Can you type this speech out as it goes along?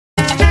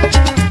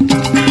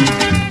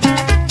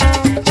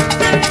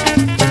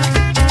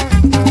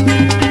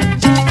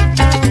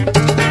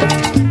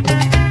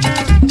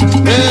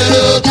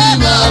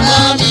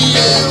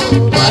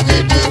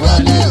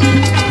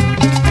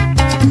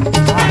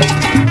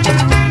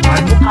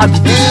How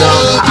did this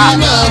now? I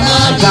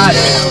got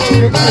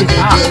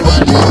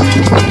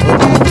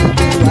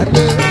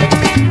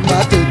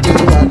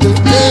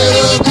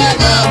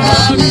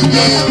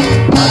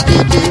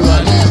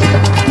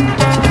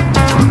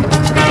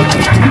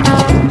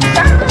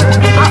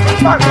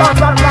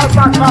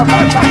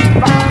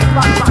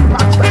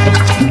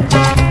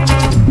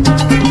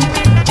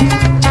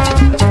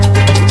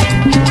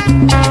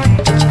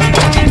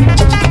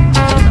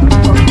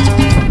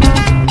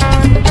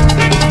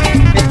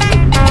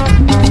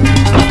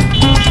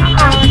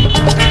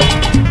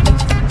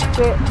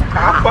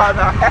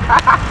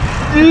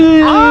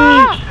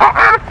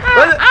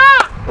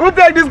Who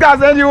take this guy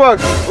send you work?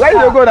 Where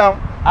you go now?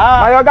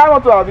 Your guy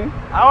want to have you?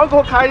 I want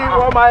to carry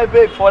one my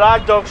babe for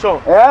that junction.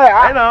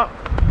 Yeah, I know.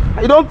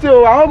 You don't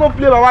tell. I want to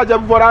play my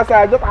job for that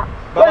side. Just,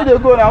 where you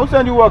go now? Who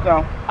send you work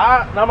now?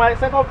 Now my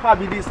second car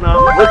be this now.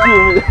 What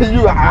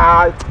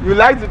you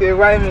like to dey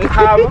whine me? You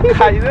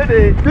know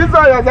they. This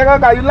one your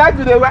second car. You like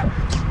to dey whine?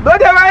 Don't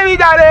dey whine me,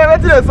 Daddy.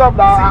 What's your up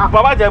now?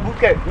 Baba Jebu,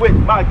 wait, wait.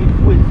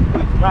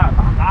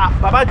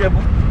 Baba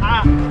Jebu.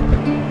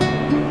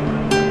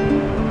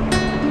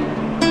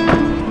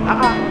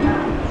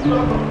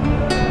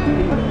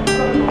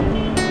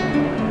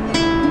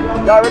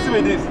 Yeah, what's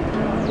with this?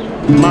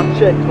 My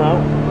check now.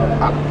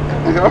 I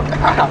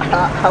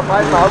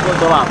might now go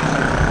down.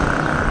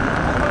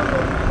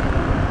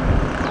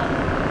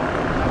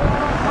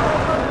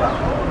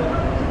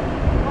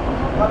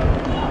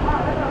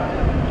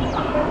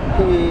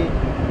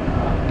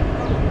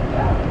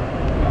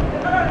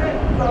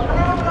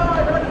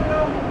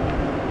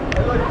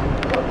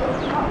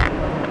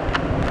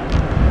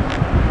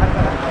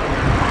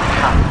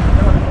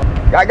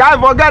 Guy,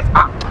 forget.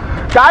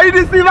 Carry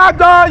this thing back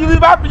down. You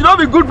don't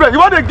be good friend. You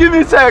want to give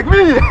me check?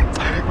 Me,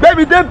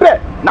 baby, they pay.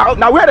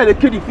 Now where did they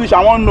kill the fish?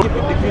 I want to know if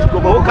the fish go.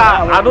 Okay,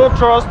 I don't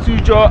trust you,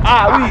 Joe.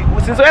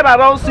 Since when I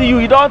don't see you,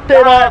 you don't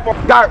tell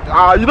me.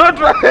 Guy, you don't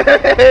trust.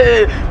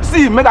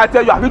 See, make I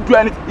tell you, I will do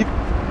anything.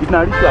 If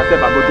not reach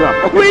yourself, I go do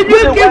it. We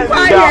do keep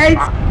quiet.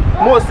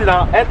 Most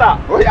now, enter.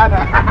 Oh yeah,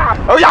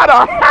 now. Oh yeah,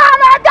 now. Oh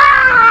my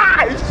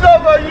God! It's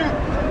over you.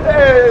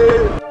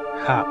 Hey.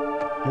 Ha,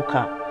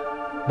 Muka.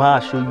 Ma,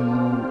 show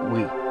you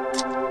way.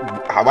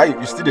 Why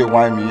you still dey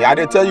whine me? I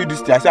dey tell you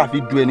this thing. I say I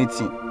fit do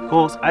anything.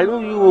 Cause I know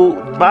you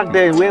back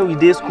then when we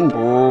did school.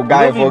 Oh,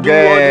 guy,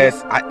 forget.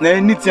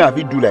 Anything I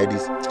fit do like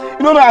this.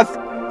 You know as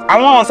I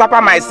want to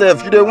suffer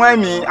myself. You dey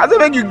whine me. I say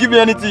make you give me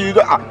anything. You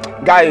go,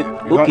 guy.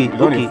 You okay.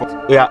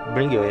 Don't Yeah,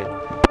 bring your head.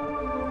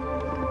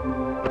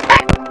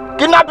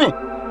 Kidnapping.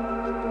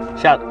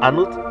 Shout, I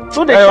not.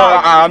 So they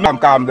shout. I'm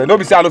calm. There. No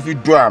be say I no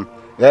fit do am.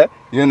 Yeah,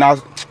 you know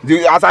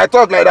as I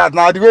talk like that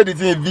now, the way the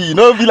thing be,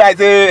 no be like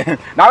say.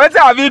 Now wetin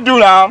I fit do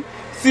now?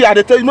 See, I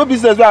dey tell you no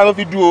business wey I no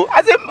fit do.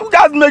 I say you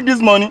guys make this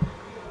money.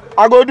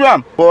 I go do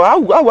am. But how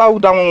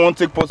that one won't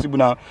take possible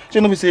now? So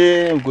no be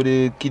say we go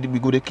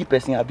dey keep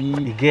person abi.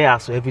 The girl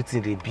so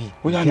everything they be.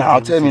 Oh yeah, now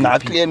tell me now,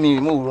 clear me,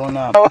 move run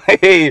now.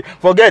 Hey,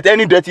 forget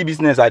any dirty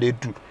business I dey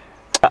do.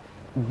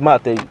 Ma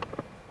tell you.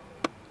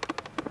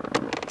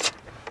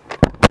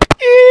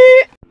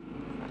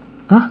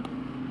 Huh?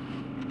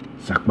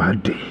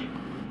 Sakbade.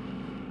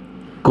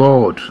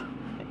 God.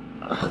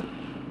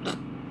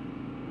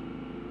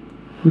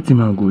 Wetin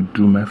man go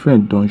do? My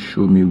friend don't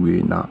show me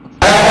way now.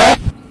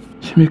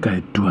 She make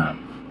I do am.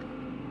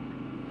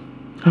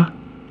 Huh?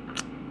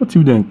 What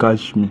if they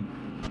catch me?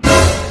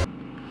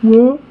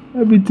 Well,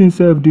 everything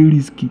self dey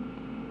risky.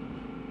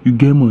 You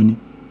get money,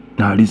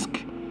 na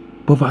risk.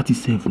 Poverty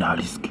self na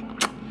risk.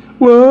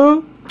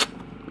 Well,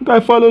 make I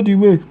follow the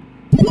way.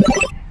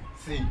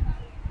 See,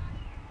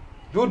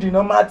 do the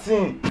normal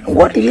thing.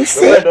 What do you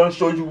say? I don't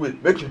show you way.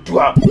 Make you do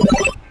am.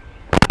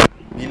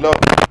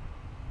 Beloved,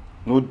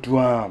 no do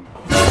am.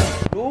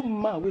 No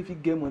man wey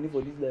fit get money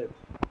for this life.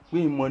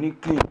 Wey money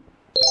clean.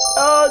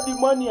 All the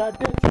money are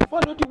there.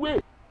 Follow the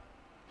way.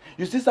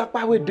 You see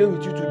Sapa wey dey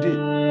with you today.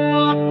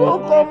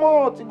 Don't come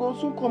out. He go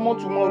soon come out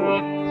tomorrow.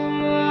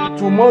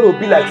 Tomorrow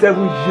be like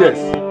 7 years.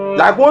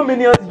 Like 1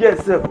 million years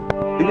sef.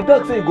 If you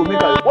talk say you go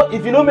make am, what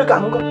if you no make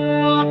am?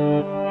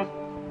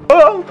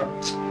 Oh,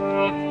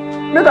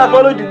 make I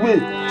follow the way.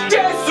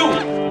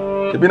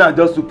 Jesus! Maybe not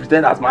just to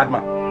pretend as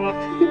madman.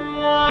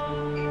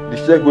 The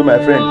check wey my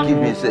friend give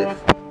me sef.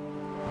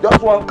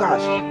 Just one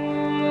cash.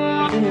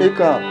 He make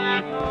am.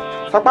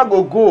 Sapa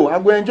go. I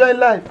go enjoy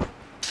life.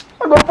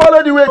 I go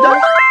follow the way,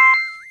 Jack.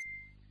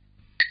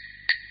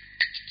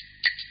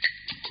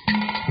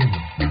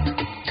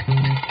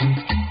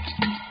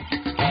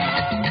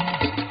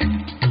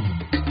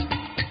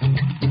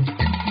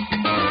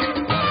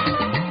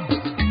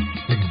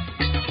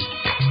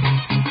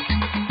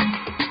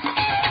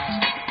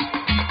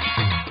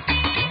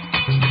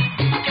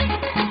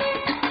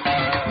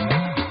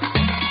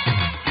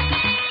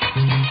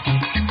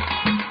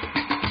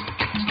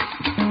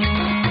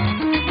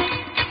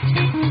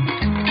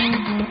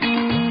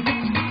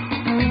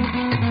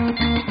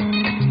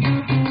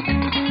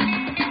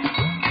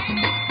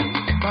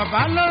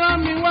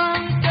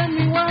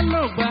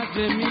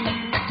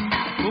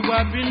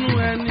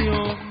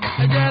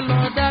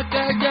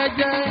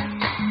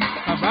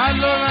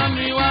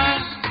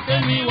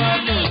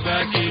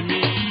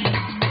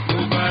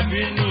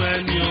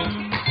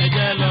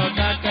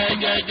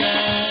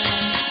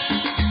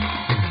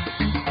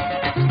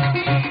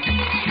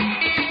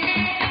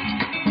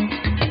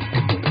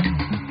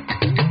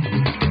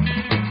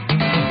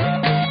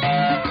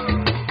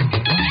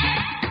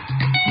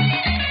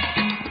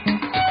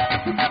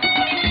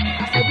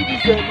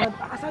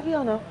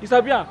 You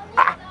sabi am?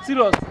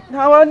 Serious.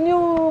 Now a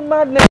new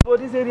madness for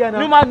this area now.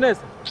 New madness.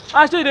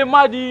 Actually, the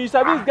mad. You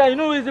sabi this guy. You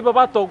know what the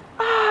Papa talk?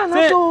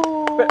 Say,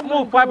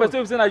 more find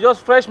person saying that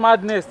just fresh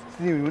madness.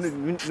 See, we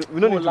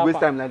don't need to waste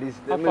time like this.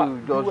 Let me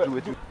just do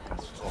it.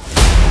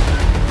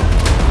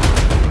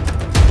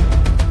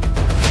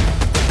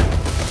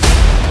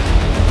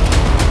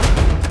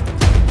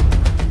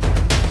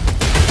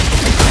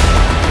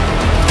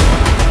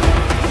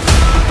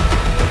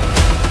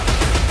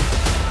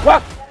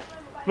 What?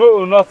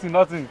 No,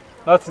 nothing.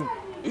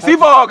 You see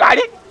for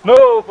Gary?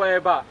 No,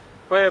 forever.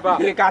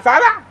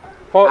 Cassava?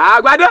 For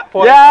Agbado?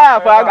 Yeah,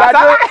 for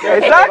Agbado.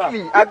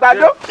 Exactly.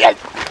 Agbado. Yes.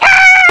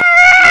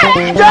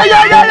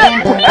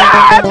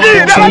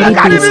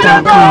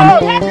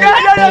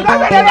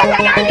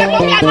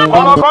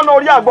 Ọmọ kan náà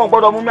orí àgbọn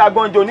gbọ́dọ̀ mú mi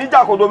àgbọn jò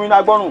níjà kò domi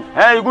àgbọn rùn.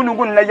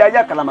 Igúnnugún nílẹ̀ yẹ ayé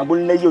àkàlàmàgbò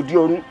nílẹ̀ yẹ òdi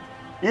ọ̀run.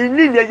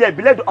 Ilé ilẹ̀ yẹ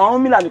ìbílẹ̀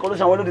àwọn mílà nìkan ló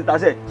ṣe àwọn olóde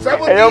tàṣẹ.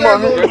 Ẹ̀yọ́ mọ̀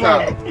mi.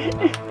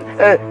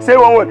 Ṣé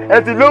wọn wọ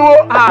ẹ ti lówó?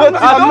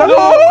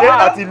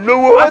 Àti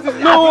lówó.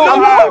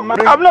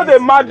 I'm not a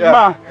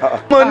madman.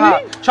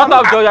 shut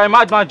up, Joe. You're a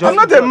madman, Joe. I'm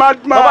not a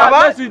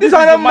madman. This is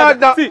a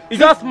madman. See, he's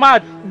just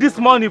mad this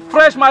morning.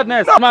 Fresh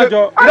madness. No,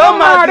 Joe. I'm not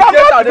mad.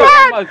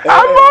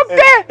 I'm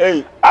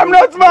okay. I'm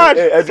not mad.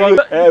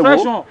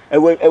 Fresh one.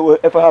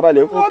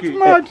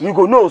 Okay. You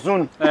go know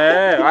soon.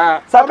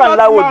 Saka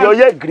lawo de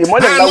oye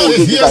grimole lawo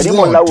de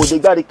gbarimo lawo de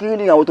gbari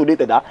kini àwọn to de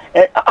teda.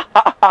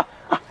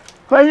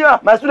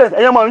 My students,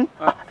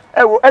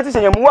 ẹ ti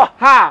ṣeyan mu wa.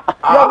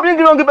 You are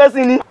bringing wrong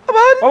person ni.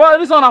 Baba,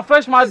 this one a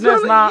fresh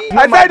madness now.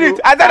 I said it.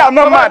 I said I'm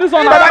not mad. This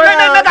one Baba,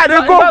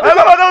 let go.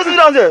 Baba, sit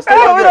down there. Stay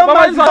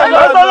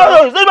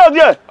down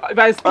there. If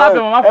I slap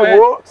your mama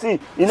for see,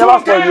 you never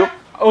spoil you.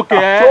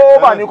 Okay. So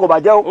ba ni ko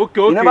baje o.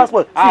 Okay. You never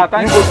spoil.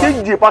 You go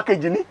change the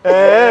package ni.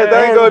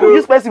 Thank God.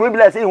 This person will be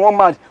like say he want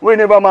mad. We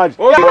never mad.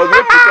 Okay.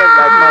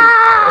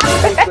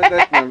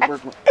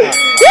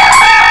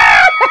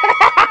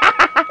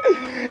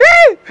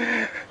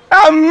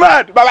 I'm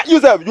mad. Baba,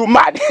 you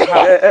mad.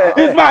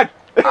 He's mad.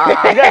 You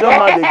guys don't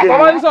mad again.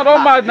 Baba, this one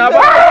don't mad now.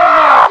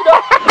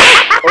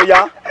 Oh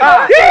yeah.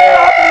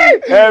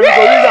 We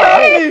go use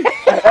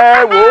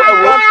am.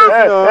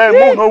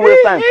 Move no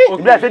waste time. If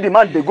like say the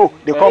man they go,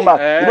 they come back.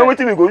 You know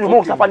wetin we go use?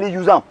 Move safely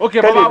use am. Okay,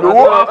 I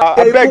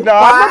beg now.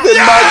 I'm not a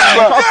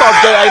madman. Shut up,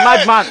 Joe. You're a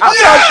madman. I'm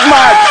not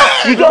mad.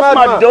 You just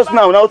mad just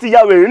now. Now see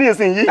Yahweh. You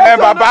see yi.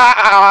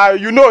 Baba,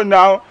 you know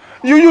now.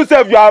 You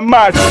yourself, you are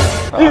mad.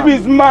 If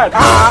he's mad,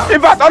 in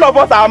fact, all of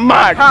us are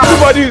mad.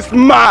 Everybody is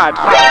mad.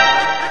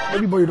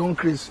 Everybody don't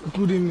crazy,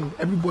 including me.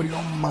 Everybody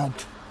don't mad.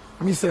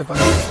 Me self,